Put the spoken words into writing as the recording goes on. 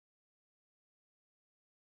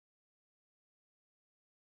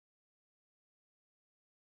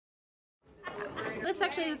This is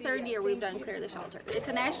actually the third year we've done Clear the Shelter. It's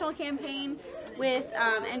a national campaign with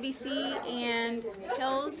NBC and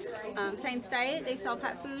Hills Science Diet. They sell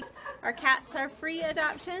pet foods. Our cats are free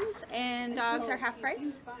adoptions and dogs are half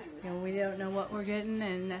price. We don't know what we're getting,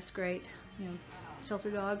 and that's great.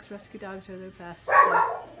 Shelter dogs, rescue dogs are the best. So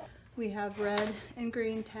we have red and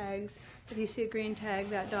green tags. If you see a green tag,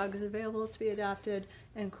 that dog is available to be adopted,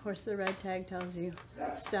 and of course the red tag tells you,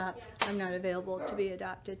 stop, I'm not available to be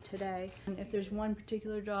adopted today. And if there's one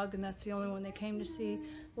particular dog and that's the only one they came to see,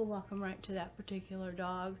 we'll walk them right to that particular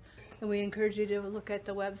dog. And we encourage you to look at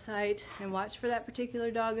the website and watch for that particular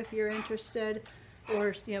dog if you're interested,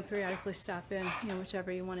 or periodically stop in,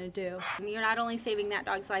 whichever you want to do. You're not only saving that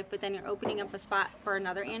dog's life, but then you're opening up a spot for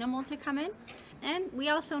another animal to come in. And we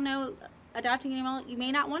also know adopting an animal, you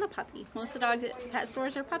may not want a puppy. Most of the dogs at pet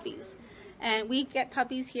stores are puppies. And we get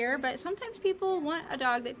puppies here, but sometimes people want a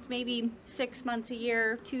dog that's maybe 6 months, a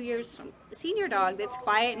year, 2 years, a senior dog that's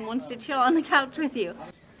quiet and wants to chill on the couch with you.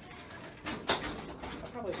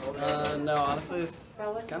 No, honestly, it's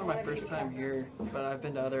kind of my first time here, but I've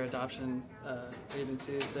been to other adoption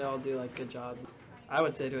agencies. They all do good jobs. I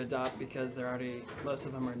would say to adopt because most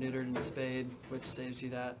of them are neutered and spayed, which saves you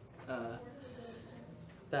that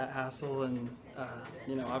hassle, and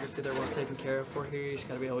obviously they're well taken care of for here. You just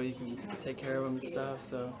gotta be able, you can take care of them and stuff,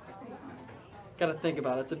 so gotta think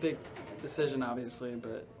about it. It's a big decision obviously,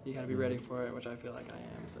 but you gotta be ready for it, which I feel like I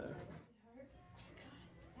am. So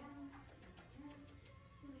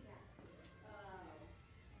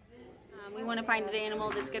we want to find an animal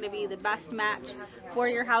that's going to be the best match for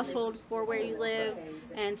your household, for where you live,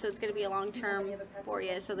 and so it's going to be a long term for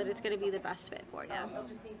you, so that it's going to be the best fit for you.